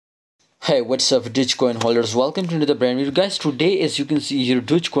Hey, what's up Dogecoin holders, welcome to another brand video. Guys, today as you can see here,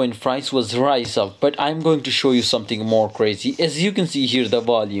 Dogecoin price was rise up, but I'm going to show you something more crazy. As you can see here, the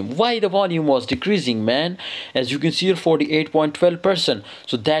volume, why the volume was decreasing, man. As you can see here, 48.12%.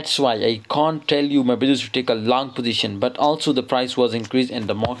 so that's why I can't tell you my business to take a long position, but also the price was increased and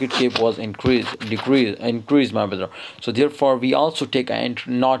the market cap was increased my brother. So therefore we also take a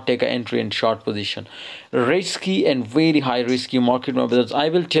entry, not take an entry in short position. Risky and very high risky market, my brothers. I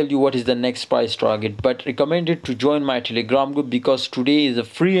will tell you what is the next price target, but recommended to join my Telegram group because today is a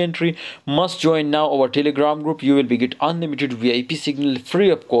free entry. Must join now our Telegram group. You will be get unlimited VIP signal free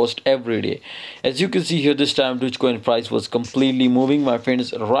of cost every day. As you can see here, this time Dogecoin price was completely moving, my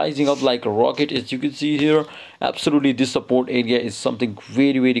friends, rising up like a rocket. As you can see here, absolutely this support area is something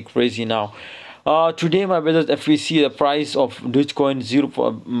very crazy now. Today my brothers, if we see the price of Dogecoin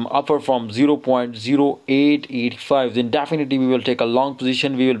upper from 0.0885, then definitely we will take a long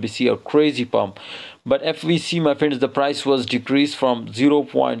position. We will be see a crazy pump. But if we see, my friends, the price was decreased from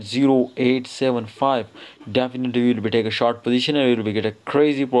 0.0875, definitely we will be take a short position and we will be get a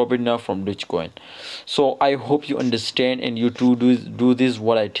crazy profit now from Dogecoin. So I hope you understand and you too do this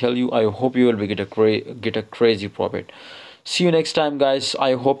what I tell you. I hope you will be get a crazy profit. See you next time, guys.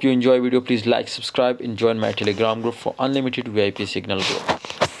 I hope you enjoy video. Please like, subscribe, and join my Telegram group for unlimited VIP signal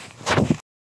growth.